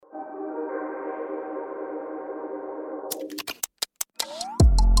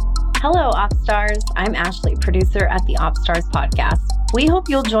Hello, OpStars. I'm Ashley, producer at the OpStars podcast. We hope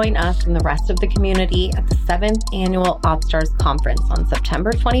you'll join us and the rest of the community at the 7th Annual OpStars Conference on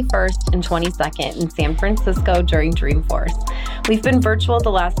September 21st and 22nd in San Francisco during Dreamforce. We've been virtual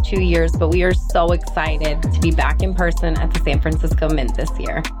the last 2 years, but we are so excited to be back in person at the San Francisco Mint this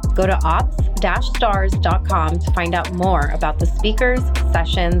year. Go to ops-stars.com to find out more about the speakers,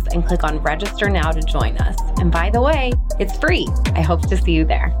 sessions, and click on Register Now to join us. And by the way, it's free. I hope to see you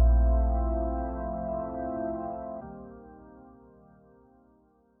there.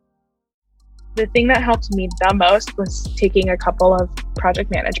 The thing that helped me the most was taking a couple of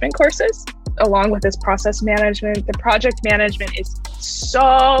project management courses along with this process management. The project management is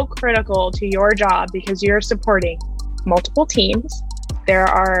so critical to your job because you're supporting multiple teams. There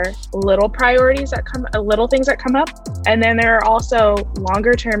are little priorities that little things that come up. And then there are also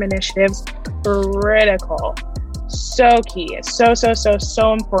longer term initiatives, critical. So key. It's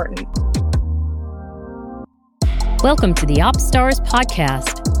so important. Welcome to the OpStars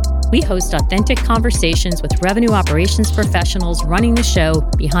podcast. We host authentic conversations with revenue operations professionals running the show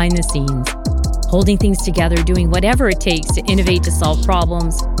behind the scenes, holding things together, doing whatever it takes to innovate to solve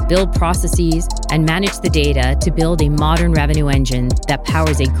problems, build processes, and manage the data to build a modern revenue engine that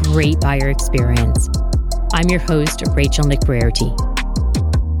powers a great buyer experience. I'm your host, Rachel McBrearty.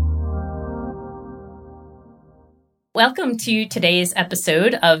 Welcome to today's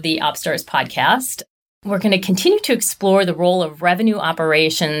episode of the OpStars podcast. We're going to continue to explore the role of revenue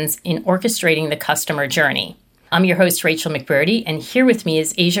operations in orchestrating the customer journey. I'm your host, Rachel McBrearty, and here with me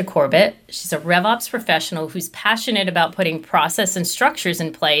is Asia Corbett. She's a RevOps professional who's passionate about putting process and structures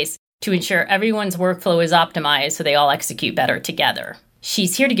in place to ensure everyone's workflow is optimized so they all execute better together.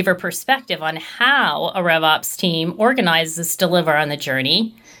 She's here to give her perspective on how a RevOps team organizes to deliver on the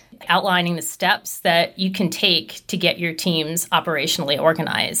journey, outlining the steps that you can take to get your teams operationally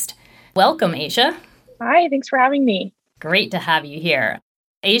organized. Welcome, Asia. Hi, thanks for having me. Great to have you here.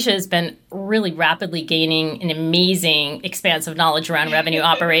 Asia has been really rapidly gaining an amazing expanse of knowledge around revenue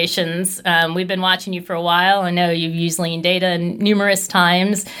operations. We've been watching you for a while. I know you've used lean data numerous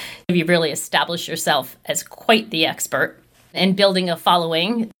times. You've really established yourself as quite the expert and building a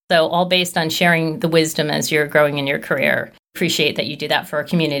following. So all based on sharing the wisdom as you're growing in your career. Appreciate that you do that for our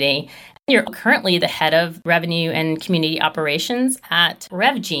community. You're currently the head of revenue and community operations at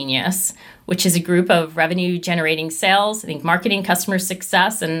RevGenius, which is a group of revenue generating sales, marketing, customer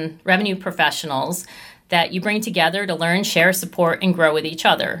success, and revenue professionals that you bring together to learn, share, support, and grow with each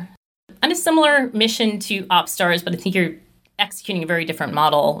other. On a similar mission to OpStars, but I think you're executing a very different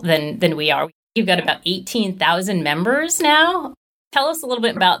model than we are. You've got about 18,000 members now. Tell us a little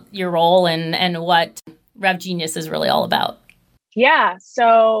bit about your role and what RevGenius is really all about. Yeah,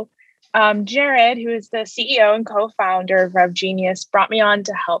 so Jared, who is the CEO and co-founder of RevGenius, brought me on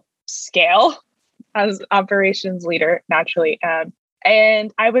to help scale as operations leader, naturally.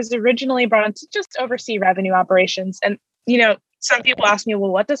 And I was originally brought on to just oversee revenue operations. And, some people ask me,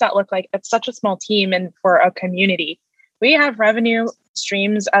 well, what does that look like? It's such a small team and for a community. We have revenue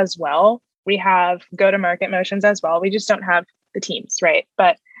streams as well. We have go-to-market motions as well. We just don't have the teams, right?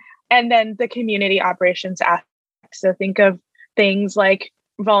 And then the community operations aspect. So think of things like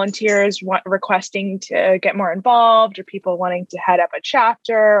volunteers requesting to get more involved, or people wanting to head up a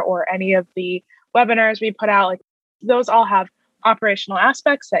chapter, or any of the webinars we put out. Like those all have operational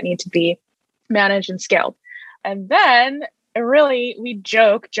aspects that need to be managed and scaled. And then really, we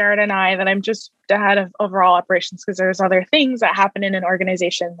joke, Jared and I, that I'm just the head of overall operations because there's other things that happen in an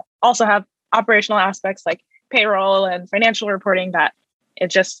organization that also have operational aspects like payroll and financial reporting that it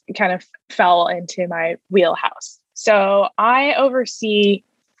just kind of fell into my wheelhouse. So I oversee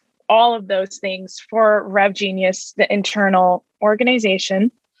all of those things for RevGenius, the internal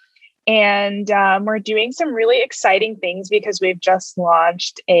organization. And we're doing some really exciting things because we've just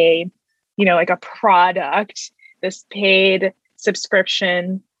launched a product, this paid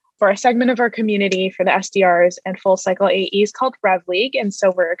subscription for a segment of our community for the SDRs and full cycle AEs called RevLeague. And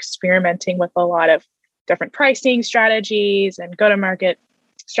so we're experimenting with a lot of different pricing strategies and go-to-market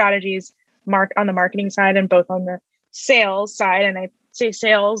strategies on the marketing side and both on the sales side. And I say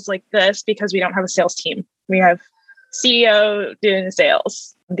sales like this because we don't have a sales team. We have CEO doing the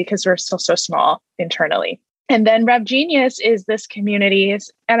sales because we're still so small internally. And then RevGenius is this community.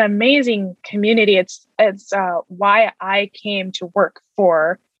 It's an amazing community. It's why I came to work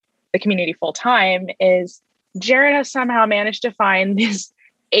for the community full time. Is Jared has somehow managed to find these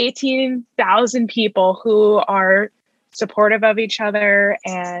 18,000 people who are supportive of each other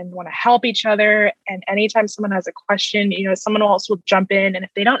and want to help each other. And anytime someone has a question, someone else will jump in. And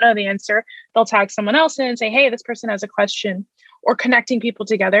if they don't know the answer, they'll tag someone else in and say, hey, this person has a question. or connecting people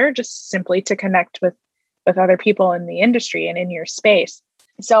together, just simply to connect with other people in the industry and in your space.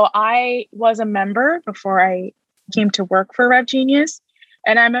 So I was a member before I came to work for RevGenius,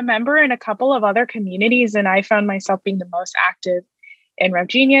 and I'm a member in a couple of other communities, and I found myself being the most active in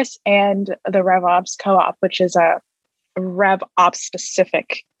RevGenius and the RevOps Co-op, which is a RevOps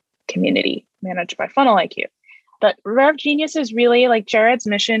specific community managed by Funnel IQ. But RevGenius is really like Jared's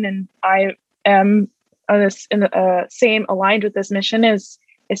mission, and I am same aligned with this mission is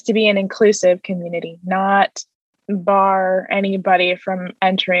to be an inclusive community, not bar anybody from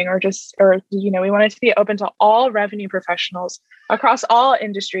entering we want it to be open to all revenue professionals across all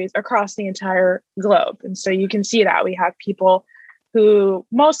industries, across the entire globe. And so you can see that we have people who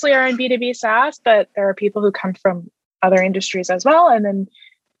mostly are in B2B SaaS, but there are people who come from other industries as well, and then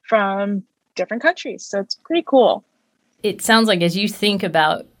from different countries. So it's pretty cool. It sounds like as you think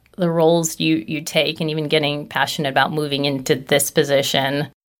about the roles you take and even getting passionate about moving into this position,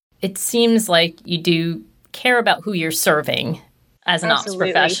 it seems like you do care about who you're serving as an Absolutely.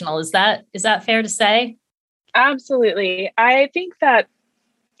 ops professional. Is that fair to say? Absolutely. I think that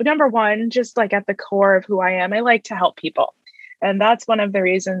number one, just like at the core of who I am, I like to help people. And that's one of the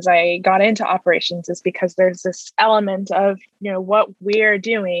reasons I got into operations, is because there's this element of, what we're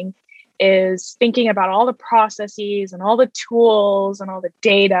doing is thinking about all the processes and all the tools and all the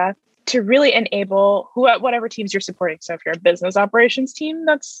data to really enable whatever teams you're supporting. So if you're a business operations team,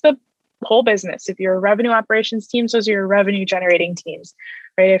 that's the whole business. If you're a revenue operations teams, those are your revenue generating teams,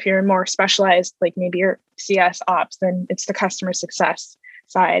 right? If you're more specialized, like maybe you're CS ops, then it's the customer success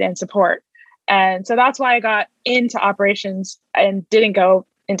side and support. And so that's why I got into operations and didn't go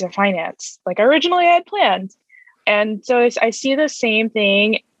into finance like originally I had planned. And so I see the same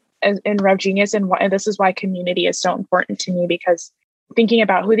thing in RevGenius, and this is why community is so important to me, because thinking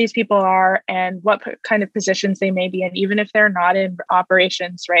about who these people are and what kind of positions they may be in, even if they're not in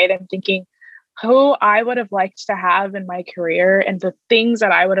operations, right? I'm thinking who I would have liked to have in my career and the things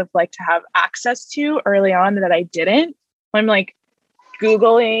that I would have liked to have access to early on that I didn't. I'm like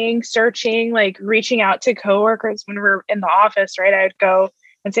Googling, searching, like reaching out to coworkers when we're in the office, right? I'd go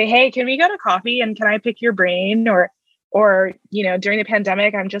and say, hey, can we go to coffee and can I pick your brain? Or during the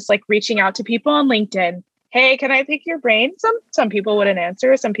pandemic, I'm just like reaching out to people on LinkedIn. Hey, can I pick your brain? Some people wouldn't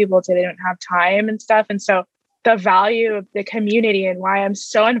answer. Some people would say they don't have time and stuff. And so the value of the community and why I'm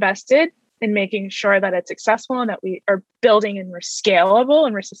so invested in making sure that it's successful and that we are building and we're scalable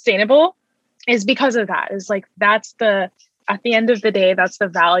and we're sustainable is because of that. Is like, at the end of the day, that's the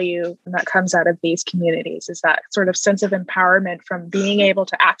value that comes out of these communities, is that sort of sense of empowerment from being able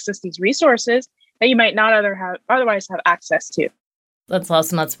to access these resources that you might not otherwise have access to. That's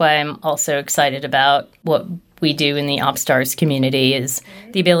awesome. That's why I'm also excited about what we do in the OpsStars community, is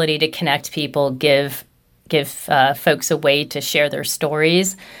the ability to connect people, give folks a way to share their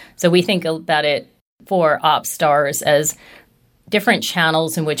stories. So we think about it for OpsStars as different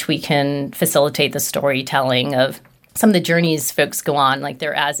channels in which we can facilitate the storytelling of some of the journeys folks go on, like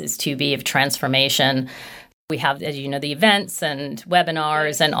their as is to be of transformation. We have, as you know, the events and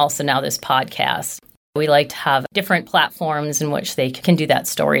webinars, and also now this podcast. We like to have different platforms in which they can do that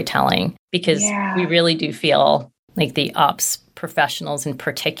storytelling, because we really do feel like the ops professionals in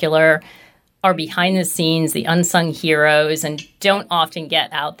particular are behind the scenes, the unsung heroes, and don't often get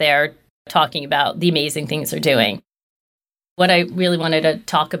out there talking about the amazing things they're doing. What I really wanted to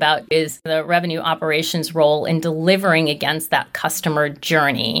talk about is the revenue operations role in delivering against that customer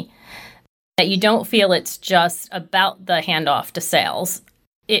journey. That you don't feel it's just about the handoff to sales.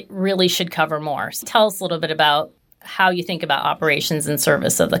 It really should cover more. So tell us a little bit about how you think about operations and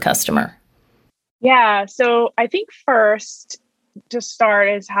service of the customer. Yeah, so I think first to start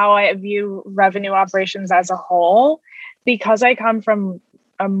is how I view revenue operations as a whole, because I come from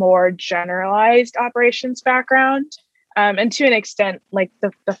a more generalized operations background. And to an extent, like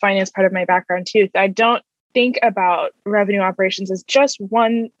the finance part of my background too, I don't think about revenue operations as just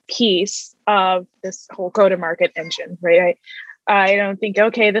one piece of this whole go-to-market engine, right? I don't think,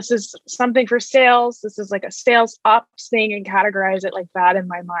 okay, this is something for sales. This is like a sales ops thing, and categorize it like that in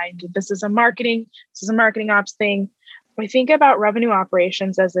my mind. This is a marketing ops thing. I think about revenue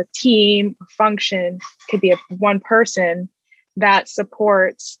operations as a team function, could be one person that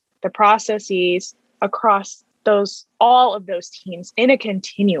supports the processes across all of those teams in a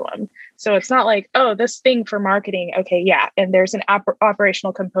continuum. So it's not like, oh, this thing for marketing, okay, yeah, and there's an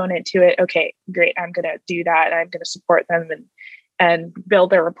operational component to it. Okay, great, I'm going to do that, and I'm going to support them and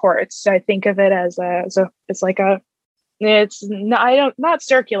build their reports. So I think of it as not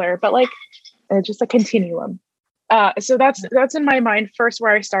circular, but like just a continuum. So that's in my mind first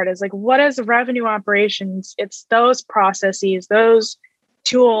where I start is like, what is revenue operations? It's those processes, those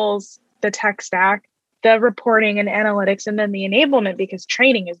tools, the tech stack, the reporting and analytics, and then the enablement, because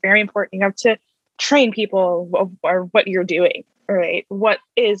training is very important. You have to train people or what you're doing, right? What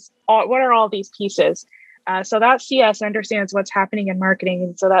are all these pieces? So that CS understands what's happening in marketing.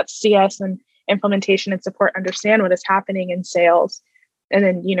 And so that CS and implementation and support understand what is happening in sales, and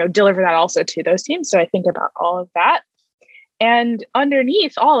then, deliver that also to those teams. So I think about all of that. And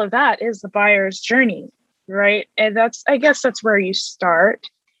underneath all of that is the buyer's journey, right? And I guess that's where you start,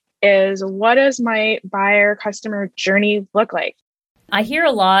 is what does my buyer customer journey look like? I hear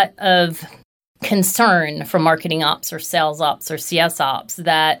a lot of concern from marketing ops or sales ops or CS ops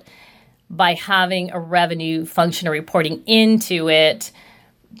that by having a revenue function or reporting into it,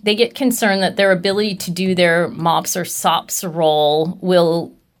 they get concerned that their ability to do their MOPS or SOPS role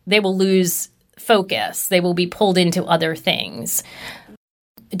will lose focus. They will be pulled into other things.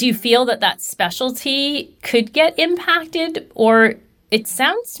 Do you feel that specialty could get impacted? Or it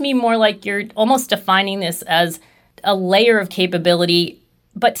sounds to me more like you're almost defining this as a layer of capability,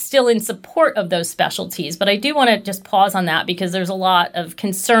 but still in support of those specialties. But I do want to just pause on that, because there's a lot of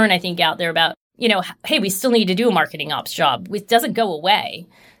concern, I think, out there about, hey, we still need to do a marketing ops job. It doesn't go away.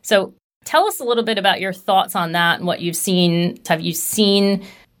 So tell us a little bit about your thoughts on that and what you've seen. Have you seen,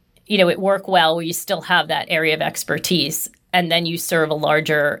 it work well where you still have that area of expertise and then you serve a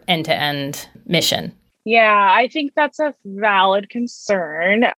larger end-to-end mission? Yeah, I think that's a valid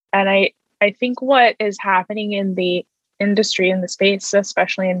concern. And I think what is happening in the industry, in the space,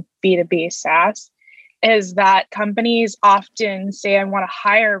 especially in B2B SaaS, is that companies often say, I want to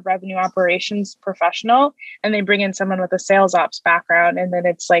hire a revenue operations professional, and they bring in someone with a sales ops background. And then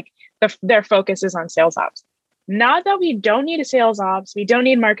it's like their focus is on sales ops. Not that we don't need a sales ops, we don't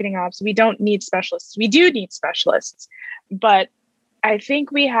need marketing ops, we don't need specialists. We do need specialists. But I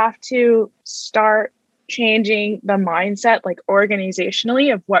think we have to start changing the mindset, like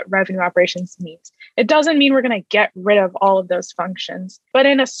organizationally, of what revenue operations means. It doesn't mean we're going to get rid of all of those functions, but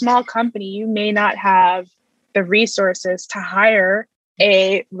in a small company, you may not have the resources to hire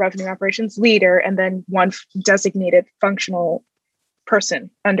a revenue operations leader and then one designated functional person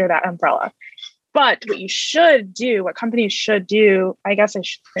under that umbrella. But what you should do, what companies should do, I guess I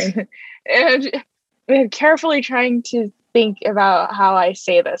should say, and carefully trying to think about how I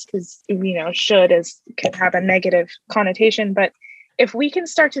say this, because should can have a negative connotation. But if we can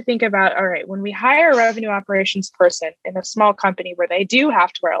start to think about, all right, when we hire a revenue operations person in a small company where they do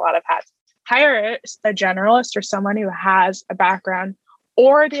have to wear a lot of hats, hire a generalist or someone who has a background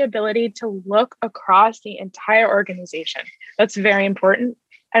or the ability to look across the entire organization. That's very important.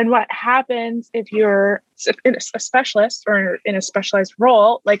 And what happens if you're a specialist or in a specialized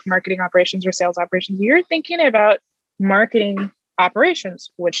role like marketing operations or sales operations, you're thinking about marketing operations,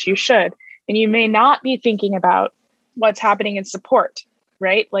 which you should. And you may not be thinking about what's happening in support,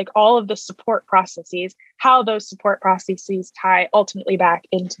 right? Like all of the support processes, how those support processes tie ultimately back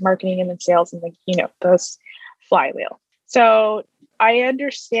into marketing and then sales and those flywheel. So I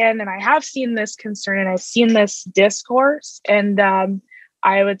understand, and I have seen this concern and I've seen this discourse. And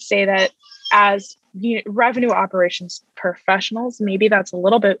I would say that as revenue operations professionals, maybe that's a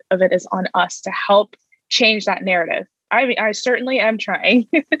little bit of it is on us to help change that narrative. I mean, I certainly am trying.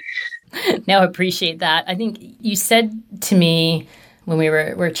 No, I appreciate that. I think you said to me when we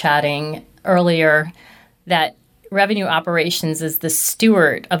were chatting earlier that revenue operations is the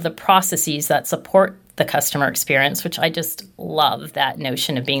steward of the processes that support the customer experience, which I just love that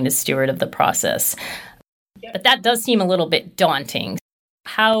notion of being the steward of the process. Yep. But that does seem a little bit daunting.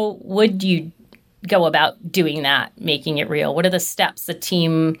 How would you go about doing that, making it real? What are the steps the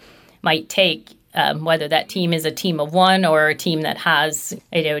team might take? Whether that team is a team of one or a team that has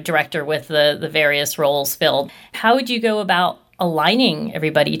a director with the various roles filled. How would you go about aligning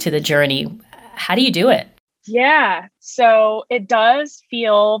everybody to the journey? How do you do it? Yeah, so it does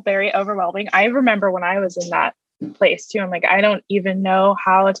feel very overwhelming. I remember when I was in that place too. I'm like, I don't even know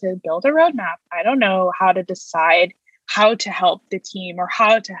how to build a roadmap. I don't know how to decide how to help the team or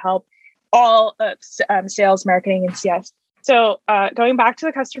how to help all of sales, marketing, and CS. So going back to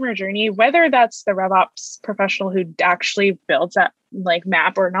the customer journey, whether that's the RevOps professional who actually builds that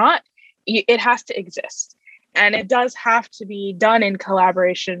map or not, it has to exist. And it does have to be done in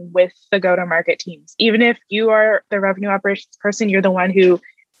collaboration with the go-to-market teams. Even if you are the revenue operations person, you're the one who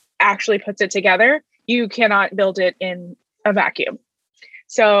actually puts it together. You cannot build it in a vacuum.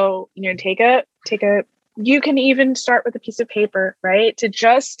 So, you can even start with a piece of paper, right? To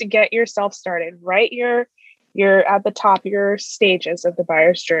just get yourself started. Write your you're at the top, your stages of the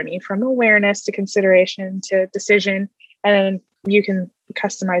buyer's journey, from awareness to consideration to decision. And then you can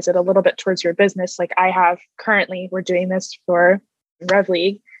customize it a little bit towards your business. Like I have currently, we're doing this for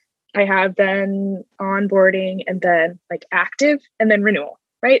RevLeague. I have then onboarding and then like active and then renewal,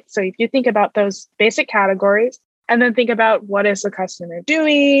 right? So if you think about those basic categories and then think about what is the customer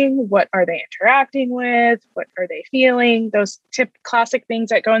doing? What are they interacting with? What are they feeling? Those classic things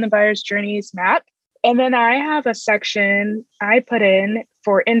that go in the buyer's journeys map. And then I have a section I put in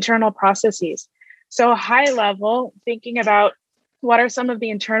for internal processes. So high level, thinking about what are some of the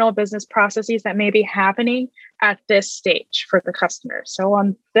internal business processes that may be happening at this stage for the customer. So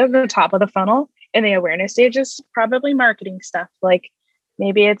on the top of the funnel in the awareness stage is probably marketing stuff, like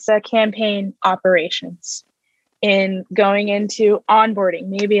maybe it's a campaign operations. In going into onboarding,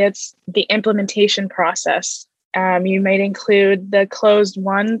 maybe it's the implementation process. You might include the closed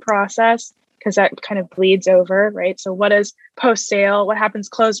won process, because that kind of bleeds over, right? So what is post-sale? What happens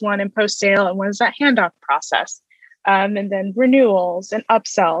closed won and post-sale? And what is that handoff process? And then renewals and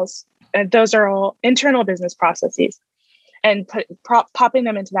upsells. Those are all internal business processes, and popping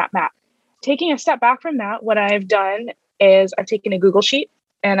them into that map. Taking a step back from that, what I've done is I've taken a Google Sheet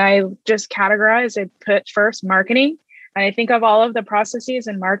and I just categorize. I put first marketing, and I think of all of the processes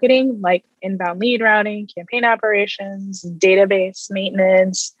in marketing, like inbound lead routing, campaign operations, database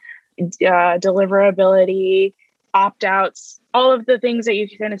maintenance, deliverability, opt-outs, all of the things that you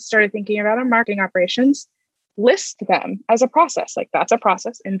kind of started thinking about in marketing operations, list them as a process. Like that's a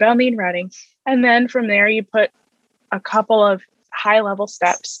process, inbound lead routing. And then from there, you put a couple of high-level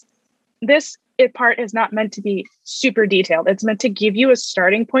steps. This part is not meant to be super detailed. It's meant to give you a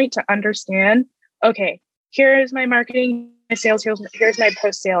starting point to understand, okay, here's my marketing, my sales, here's my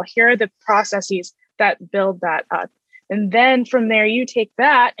post-sale. Here are the processes that build that up. And then from there, you take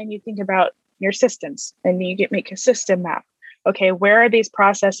that and you think about your systems and you make a system map. Okay, where are these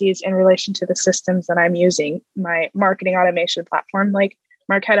processes in relation to the systems that I'm using? My marketing automation platform like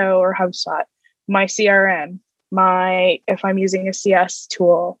Marketo or HubSpot, my CRM, if I'm using a CS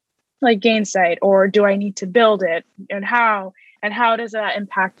tool like Gainsight, or do I need to build it, and how does that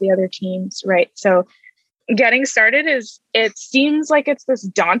impact the other teams, right? So getting started it seems like it's this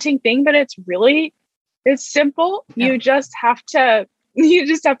daunting thing, but it's simple. Yeah. You just have to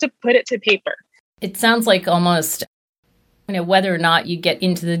put it to paper. It sounds like almost, whether or not you get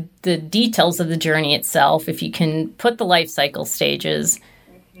into the details of the journey itself, if you can put the life cycle stages,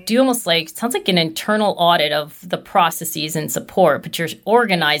 do almost sounds like an internal audit of the processes and support, but you're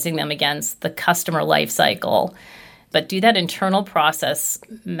organizing them against the customer life cycle. But do that internal process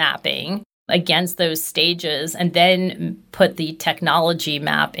mapping against those stages, and then put the technology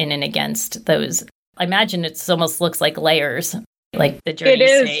map in and against those. I imagine it almost looks like layers, like the journey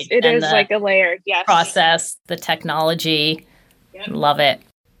stage. It is like a layer, yes. Process, the technology. Yep. Love it.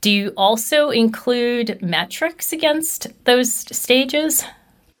 Do you also include metrics against those stages?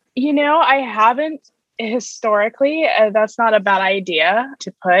 I haven't historically. That's not a bad idea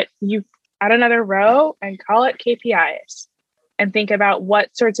to put. You add another row and call it KPIs and think about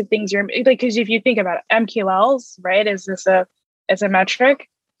what sorts of things you're like. Because if you think about it, MQLs, right? Is a metric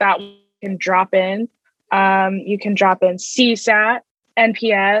that can drop in? You can drop in CSAT,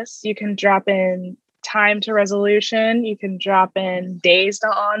 NPS. You can drop in time to resolution. You can drop in days to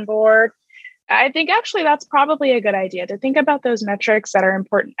onboard. I think actually that's probably a good idea to think about those metrics that are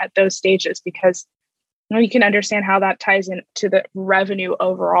important at those stages, because you can understand how that ties into the revenue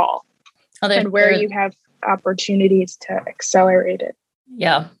overall and where you have opportunities to accelerate it.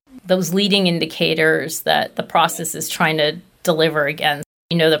 Yeah. Those leading indicators that the process is trying to deliver against.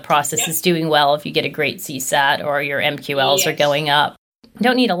 The process is doing well if you get a great CSAT or your MQLs are going up. You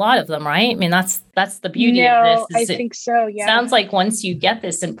don't need a lot of them, right? I mean, that's the beauty of this. I think so, yeah. Sounds like once you get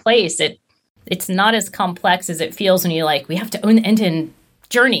this in place, it's not as complex as it feels when we have to own the end-to-end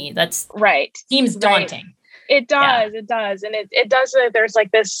journey. That's right. Seems daunting. It does. Yeah. It does. And it does. There's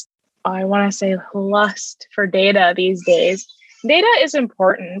like this, I want to say, lust for data these days. Data is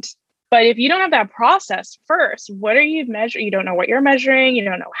important, but if you don't have that process first, what are you measuring? You don't know what you're measuring. You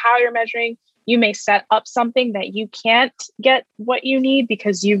don't know how you're measuring. You may set up something that you can't get what you need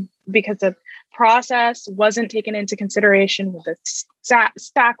because the process wasn't taken into consideration when the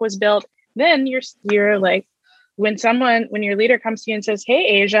stack was built. Then you're like, when your leader comes to you and says, "Hey,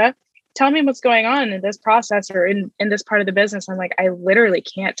 Asia, tell me what's going on in this process or in this part of the business." I'm like, I literally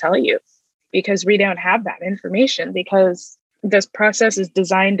can't tell you because we don't have that information, because this process is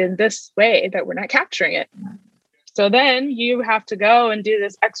designed in this way that we're not capturing it. So then you have to go and do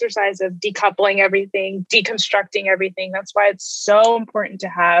this exercise of decoupling everything, deconstructing everything. That's why it's so important to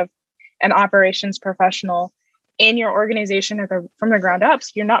have an operations professional in your organization from the ground up.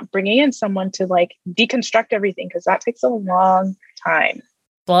 So you're not bringing in someone to like deconstruct everything, because that takes a long time.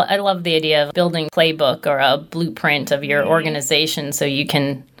 Well, I love the idea of building a playbook or a blueprint of your organization so you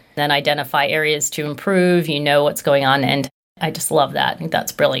can then identify areas to improve, what's going on. And I just love that. I think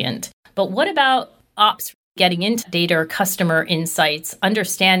that's brilliant. But what about ops getting into data or customer insights,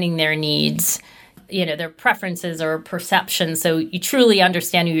 understanding their needs, their preferences or perceptions, so you truly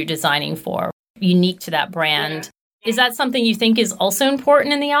understand who you're designing for, unique to that brand? Yeah. Is that something you think is also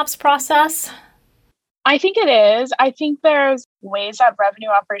important in the ops process? I think it is. I think there's ways that revenue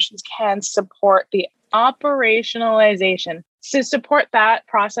operations can support the operationalization. To support that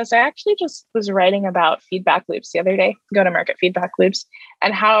process, I actually just was writing about feedback loops the other day, go-to-market feedback loops,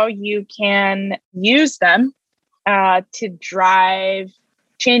 and how you can use them to drive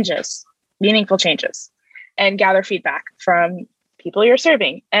changes, meaningful changes, and gather feedback from people you're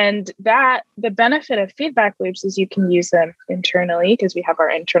serving. And that the benefit of feedback loops is you can use them internally, because we have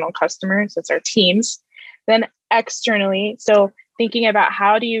our internal customers, that's our teams. Then externally, so thinking about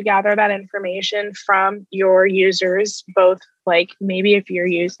how do you gather that information from your users, both like maybe if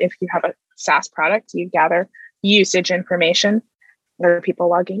you have a SaaS product, you gather usage information. Are people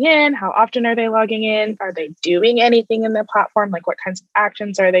logging in? How often are they logging in? Are they doing anything in the platform? Like what kinds of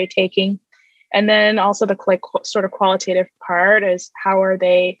actions are they taking? And then also the sort of qualitative part is how are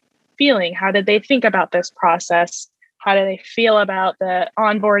they feeling? How did they think about this process? How do they feel about the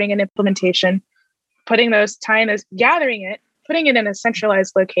onboarding and implementation? Putting those time as gathering it, putting it in a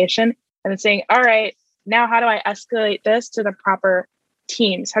centralized location, and then saying, all right, now how do I escalate this to the proper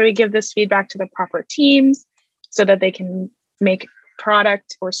teams? How do we give this feedback to the proper teams so that they can make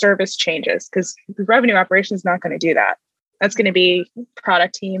product or service changes? Because revenue operations is not going to do that. That's going to be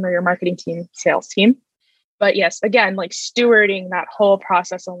product team or your marketing team, sales team. But yes, again, like stewarding that whole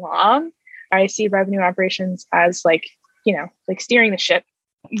process along, I see revenue operations as like steering the ship.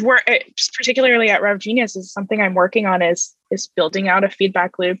 Particularly at RevGenius is something I'm working on is building out a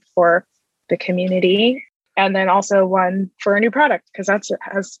feedback loop for the community, and then also one for a new product, because that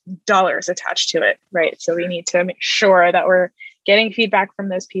has dollars attached to it, right? So we need to make sure that we're getting feedback from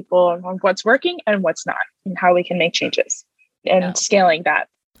those people on what's working and what's not, and how we can make changes and scaling that.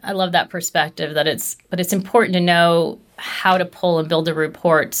 I love that perspective but it's important to know how to pull and build the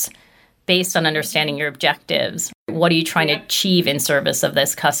reports based on understanding your objectives. What are you trying to achieve in service of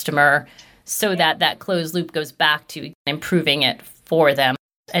this customer, so that closed loop goes back to improving it for them,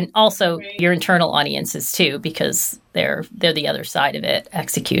 and also your internal audiences too, because they're the other side of it,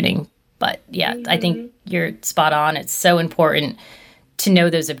 executing. But yeah, I think you're spot on. It's so important to know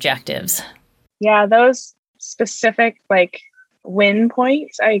those objectives. Yeah, those specific like win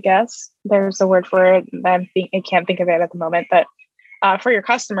points, I guess there's a word for it. I can't think of it at the moment, but for your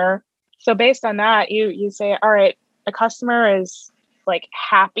customer. So based on that, you say, all right, a customer is like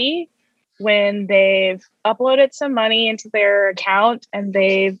happy when they've uploaded some money into their account and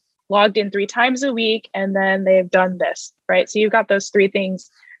they've logged in 3 times a week, and then they've done this, right? So you've got those 3 things,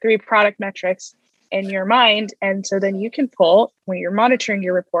 3 product metrics in your mind. And so then you can pull, when you're monitoring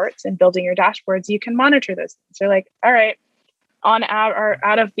your reports and building your dashboards, you can monitor those things. So like, all right,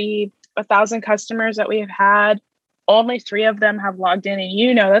 out of the 1,000 customers that we've had, only 3 of them have logged in,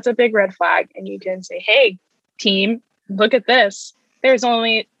 and that's a big red flag. And you can say, hey, team, look at this. There's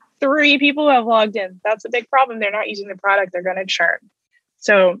only 3 people who have logged in. That's a big problem. They're not using the product. They're going to churn.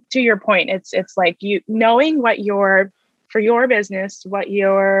 So to your point, it's like you knowing what for your business, what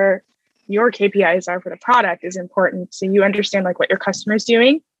your KPIs are for the product is important. So you understand like what your customer's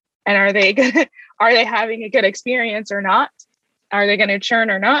doing, and are they having a good experience or not? Are they going to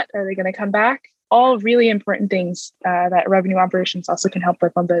churn or not? Are they going to come back? All really important things that revenue operations also can help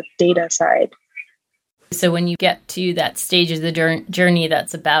with on the data side. So when you get to that stage of the journey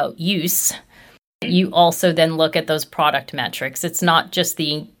that's about use, you also then look at those product metrics. It's not just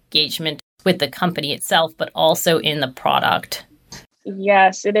the engagement with the company itself, but also in the product.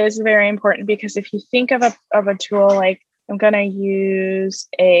 Yes, it is very important, because if you think of a tool, like I'm going to use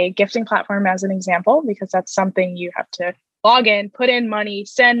a gifting platform as an example, because that's something you have to log in, put in money,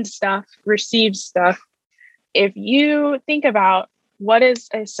 send stuff, receive stuff. If you think about what is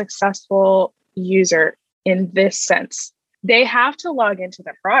a successful user in this sense, they have to log into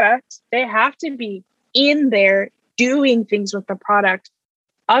the product. They have to be in there doing things with the product.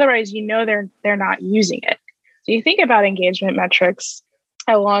 Otherwise, they're not using it. So you think about engagement metrics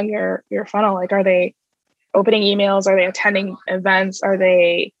along your funnel. Like, are they opening emails? Are they attending events? Are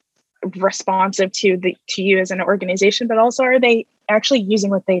they responsive to you as an organization? But also, are they actually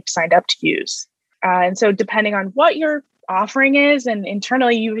using what they've signed up to use? And so depending on what your offering is. And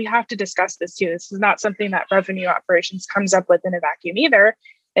internally, you have to discuss this too. This is not something that revenue operations comes up with in a vacuum either.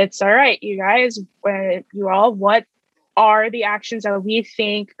 It's all right, you guys, what are the actions that we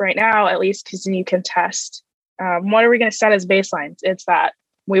think right now, at least, because then you can test. What are we going to set as baselines? It's that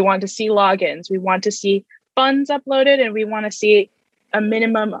we want to see logins, we want to see funds uploaded, and we want to see a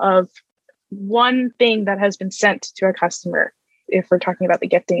minimum of one thing that has been sent to a customer. If we're talking about the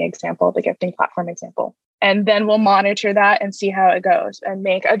gifting example, the gifting platform example. And then we'll monitor that and see how it goes and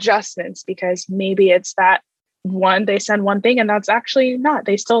make adjustments, because maybe it's that they send one thing and that's actually not,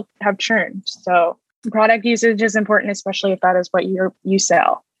 they still have churn. So product usage is important, especially if that is what you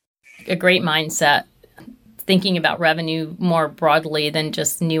sell. A great mindset, thinking about revenue more broadly than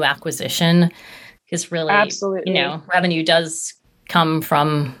just new acquisition, because really, absolutely, revenue does come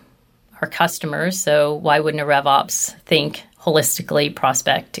from our customers. So why wouldn't a RevOps think holistically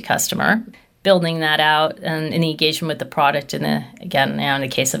prospect to customer, building that out and in the engagement with the product? And in the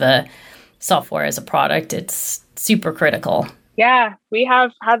case of a software as a product, it's super critical. Yeah, we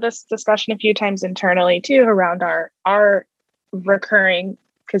have had this discussion a few times internally too around our recurring,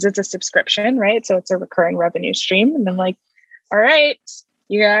 because it's a subscription, right? So it's a recurring revenue stream. And then all right,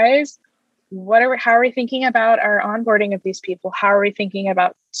 you guys, how are we thinking about our onboarding of these people? How are we thinking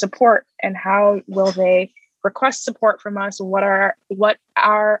about support, and how will they request support from us? What are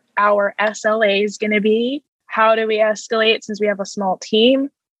our SLAs going to be? How do we escalate since we have a small team?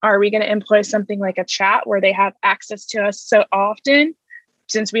 Are we going to employ something like a chat where they have access to us so often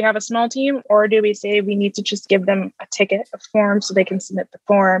since we have a small team? Or do we say we need to just give them a ticket, a form, so they can submit the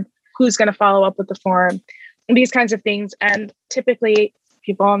form? Who's going to follow up with the form? And these kinds of things. And typically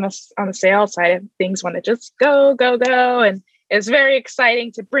people on the sales side of things want to just go. And it's very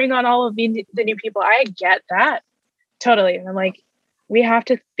exciting to bring on all of the new people. I get that totally. And I'm we have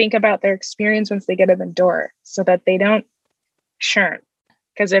to think about their experience once they get in the door so that they don't churn.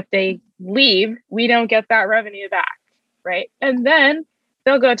 Because if they leave, we don't get that revenue back, right? And then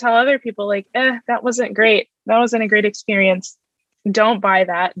they'll go tell other people that wasn't great. That wasn't a great experience. Don't buy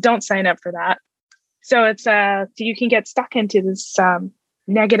that. Don't sign up for that. So it's you can get stuck into this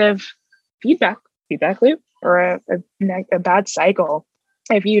negative feedback loop, or a bad cycle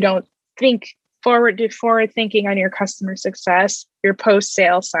if you don't think forward thinking on your customer success, your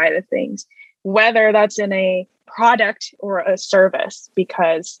post-sale side of things, whether that's in a product or a service.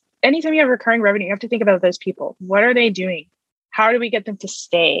 Because anytime you have recurring revenue, you have to think about those people. What are they doing? How do we get them to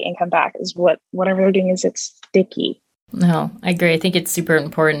stay and come back? Is whatever they're doing, is it sticky? No, I agree. I think it's super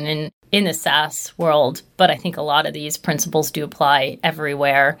important in the SaaS world, but I think a lot of these principles do apply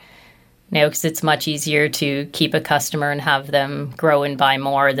everywhere. Because it's much easier to keep a customer and have them grow and buy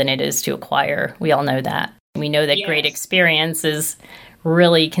more than it is to acquire. We all know that. We know that Great experience is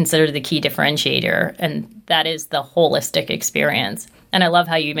really considered the key differentiator, and that is the holistic experience. And I love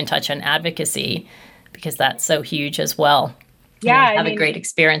how you even touch on advocacy, because that's so huge as well. Yeah, have a great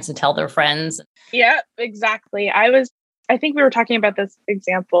experience and tell their friends. Yeah, exactly. I think we were talking about this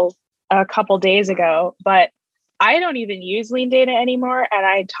example a couple days ago, but I don't even use Lean Data anymore. And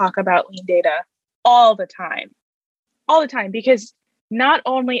I talk about Lean Data all the time, because not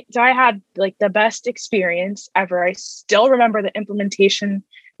only do I had the best experience ever, I still remember the implementation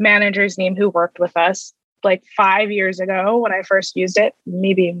manager's name who worked with us 5 years ago when I first used it,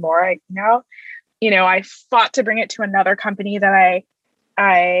 maybe more now. I fought to bring it to another company that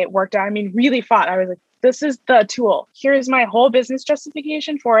I worked at. I mean, really fought. I was this is the tool. Here's my whole business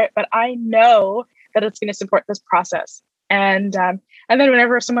justification for it, but I know that it's going to support this process. And then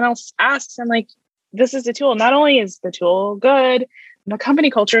whenever someone else asks, I'm this is the tool. Not only is the tool good, the company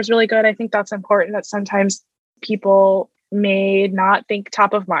culture is really good. I think that's important, that sometimes people may not think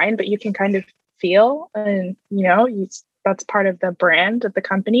top of mind, but you can kind of feel, and that's part of the brand of the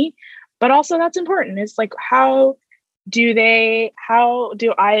company. But also that's important. It's how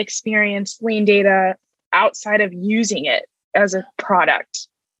do I experience Lean Data outside of using it as a product?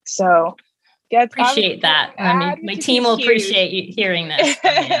 So appreciate that. My team will appreciate you hearing this.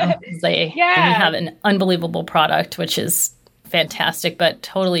 They have an unbelievable product, which is fantastic, but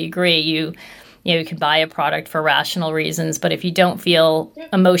totally agree. You can buy a product for rational reasons, but if you don't feel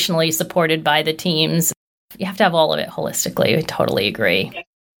emotionally supported by the teams, you have to have all of it holistically. I totally agree.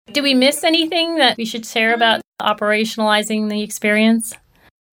 Did we miss anything that we should share about operationalizing the experience?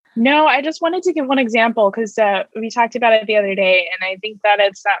 No, I just wanted to give one example, because we talked about it the other day, and I think that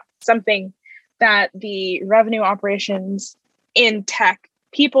it's something that the revenue operations in tech,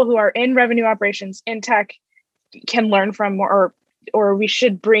 people who are in revenue operations in tech, can learn from, or we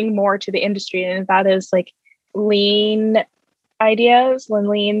should bring more to the industry. And that is Lean ideas and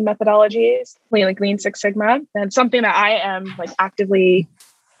lean methodologies, lean Six Sigma. And something that I am like actively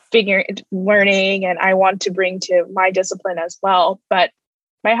learning, and I want to bring to my discipline as well. But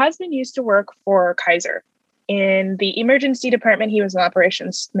my husband used to work for Kaiser. In the emergency department, he was an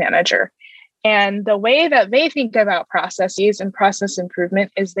operations manager. And the way that they think about processes and process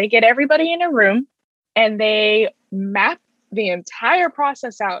improvement is they get everybody in a room and they map the entire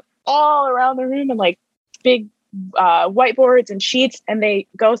process out all around the room in like big whiteboards and sheets. And they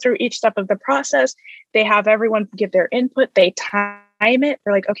go through each step of the process. They have everyone give their input. They time it.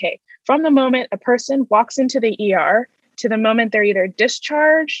 They're like, okay, from the moment a person walks into the ER to the moment they're either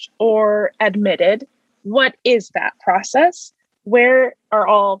discharged or admitted, what is that process? Where are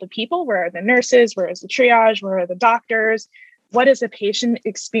all the people? Where are the nurses? Where is the triage? Where are the doctors? What is the patient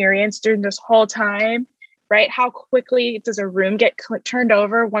experience during this whole time, right? How quickly does a room get turned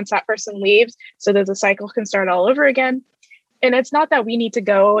over once that person leaves so that the cycle can start all over again? And it's not that we need to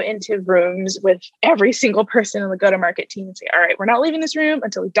go into rooms with every single person in the go-to-market team and say, all right, we're not leaving this room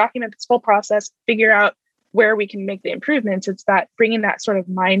until we document this whole process, figure out where we can make the improvements. It's that bringing that sort of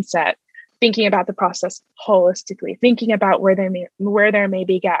mindset, thinking about the process holistically, thinking about where there may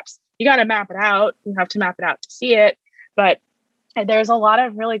be gaps. You got to map it out. You have to map it out to see it. But there's a lot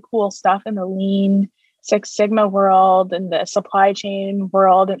of really cool stuff in the Lean Six Sigma world and the supply chain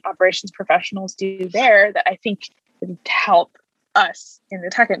world and operations professionals do there that I think would help us in the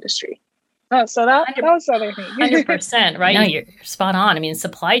tech industry. So that was the other thing. 100%, right? No, you're spot on. I mean,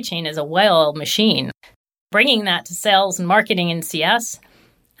 supply chain is a well-oiled machine. Bringing that to sales and marketing in CS,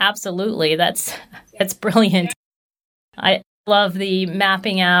 absolutely. That's brilliant. I love the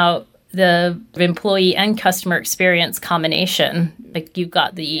mapping out the employee and customer experience combination. Like you've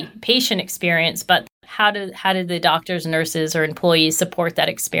got the patient experience, but how do the doctors, nurses, or employees support that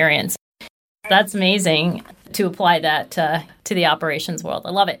experience? That's amazing to apply that to the operations world.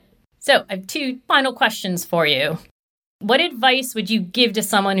 I love it. So I have two final questions for you. What advice would you give to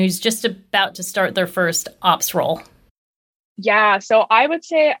someone who's just about to start their first ops role? Yeah, so I would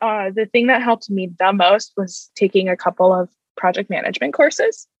say the thing that helped me the most was taking a couple of project management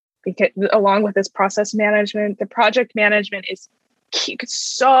courses, because along with this process management, the project management is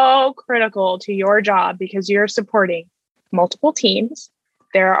so critical to your job because you're supporting multiple teams.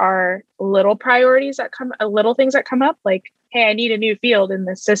 There are little things that come up like, hey, I need a new field in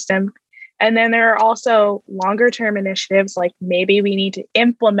this system. And then there are also longer term initiatives, like maybe we need to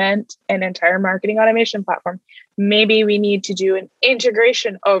implement an entire marketing automation platform. Maybe we need to do an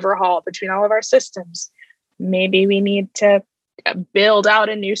integration overhaul between all of our systems. Maybe we need to build out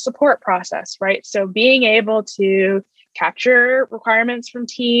a new support process, right? So being able to capture requirements from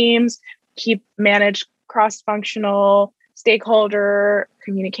teams, manage cross-functional stakeholder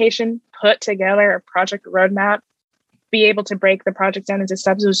communication, put together a project roadmap, be able to break the project down into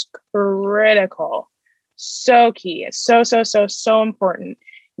steps was critical. So key. It's so important.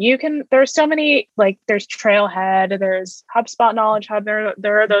 There's so many, like there's Trailhead, there's HubSpot Knowledge Hub,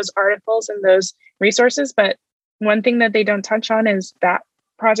 there are those articles and those resources, but one thing that they don't touch on is that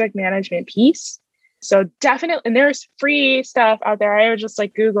project management piece. So definitely, and there's free stuff out there. I would just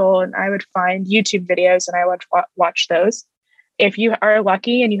like Google and I would find YouTube videos and I would watch those. If you are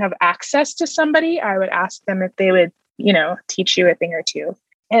lucky and you have access to somebody, I would ask them if they would, teach you a thing or two.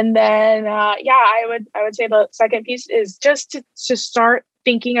 And then, I would say the second piece is just to start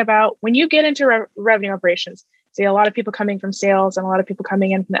thinking about when you get into revenue operations. See a lot of people coming from sales and a lot of people coming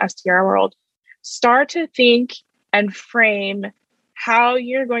in from the SDR world. Start to think and frame how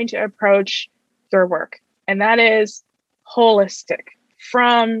you're going to approach your work. And that is holistic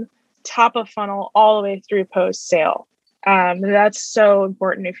from top of funnel all the way through post sale. That's so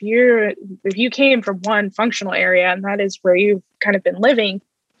important. If you came from one functional area and that is where you've kind of been living,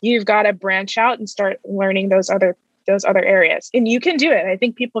 you've got to branch out and start learning those other areas. And you can do it. I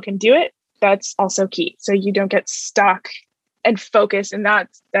think people can do it. That's also key. So you don't get stuck and focus. And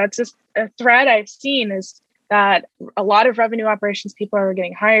that's just a thread I've seen is that a lot of revenue operations people are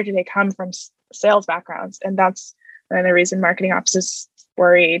getting hired and they come from sales backgrounds. And that's the reason marketing ops is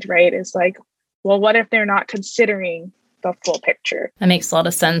worried, right? Is like, well, what if they're not considering the full picture? That makes a lot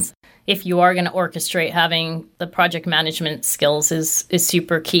of sense. If you are going to orchestrate, having the project management skills is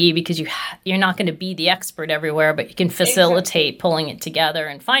super key because you're not going to be the expert everywhere, but you can facilitate pulling it together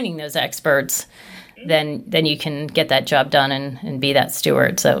and finding those experts. Then you can get that job done and be that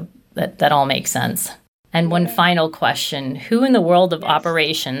steward. So that all makes sense. And one final question, who in the world of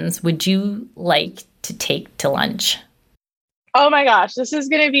operations would you like to take to lunch? Oh my gosh, this is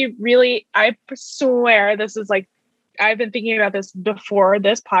going to be really, I swear this is like, I've been thinking about this before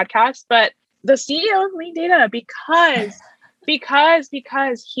this podcast, but the CEO of Lean Data, because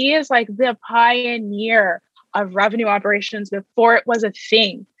because he is like the pioneer of revenue operations before it was a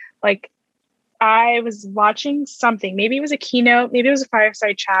thing. Like, I was watching something, maybe it was a keynote, maybe it was a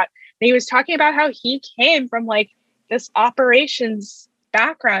fireside chat, and he was talking about how he came from like this operations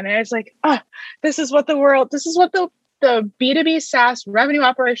background. And I was like, this is what the B2B SaaS revenue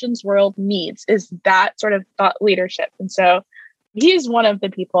operations world needs, is that sort of thought leadership. And so he's one of the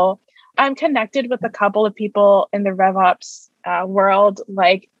people. I'm connected with a couple of people in the RevOps world,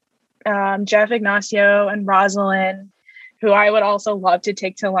 like Jeff Ignacio and Rosalind, who I would also love to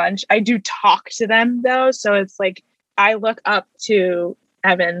take to lunch. I do talk to them though. So it's like, I look up to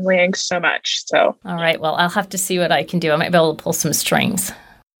Evan Lang so much. So, all right. Well, I'll have to see what I can do. I might be able to pull some strings.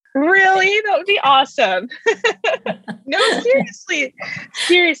 Really? That would be awesome. No,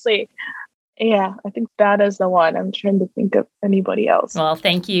 seriously. Yeah, I think that is the one. I'm trying to think of anybody else. Well,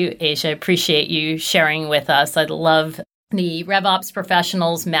 thank you, Asia. Appreciate you sharing with us. I'd love the RevOps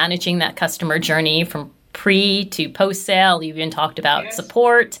professionals managing that customer journey from pre to post-sale. You even talked about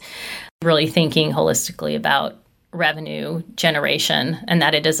support, really thinking holistically about revenue generation and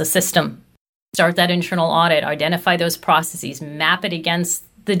that it is a system. Start that internal audit, identify those processes, map it against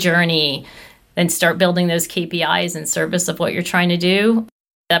the journey, then start building those KPIs in service of what you're trying to do.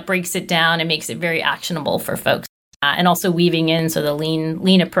 That breaks it down and makes it very actionable for folks. And also weaving in the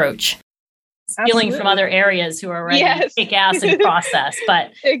lean approach. Stealing from other areas who are ready to kick ass and process.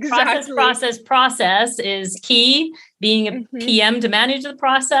 But process is key. Being a PM to manage the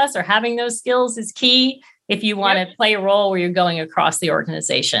process or having those skills is key if you want to play a role where you're going across the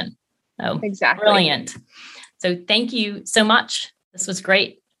organization. So, exactly. Brilliant. So thank you so much. This was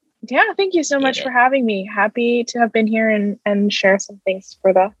great. Yeah, thank you so much for having me. Happy to have been here and share some things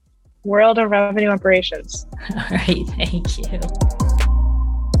for the world of revenue operations. All right, thank you.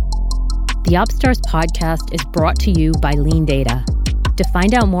 The OpsStars podcast is brought to you by LeanData. To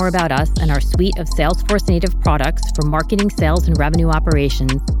find out more about us and our suite of Salesforce native products for marketing, sales, and revenue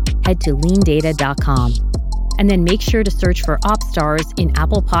operations, head to leandata.com. And then make sure to search for OpsStars in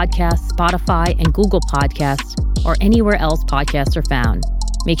Apple Podcasts, Spotify, and Google Podcasts, or anywhere else podcasts are found.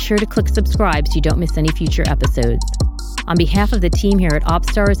 Make sure to click subscribe so you don't miss any future episodes. On behalf of the team here at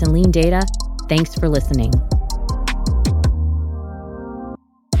OpsStars and LeanData, thanks for listening.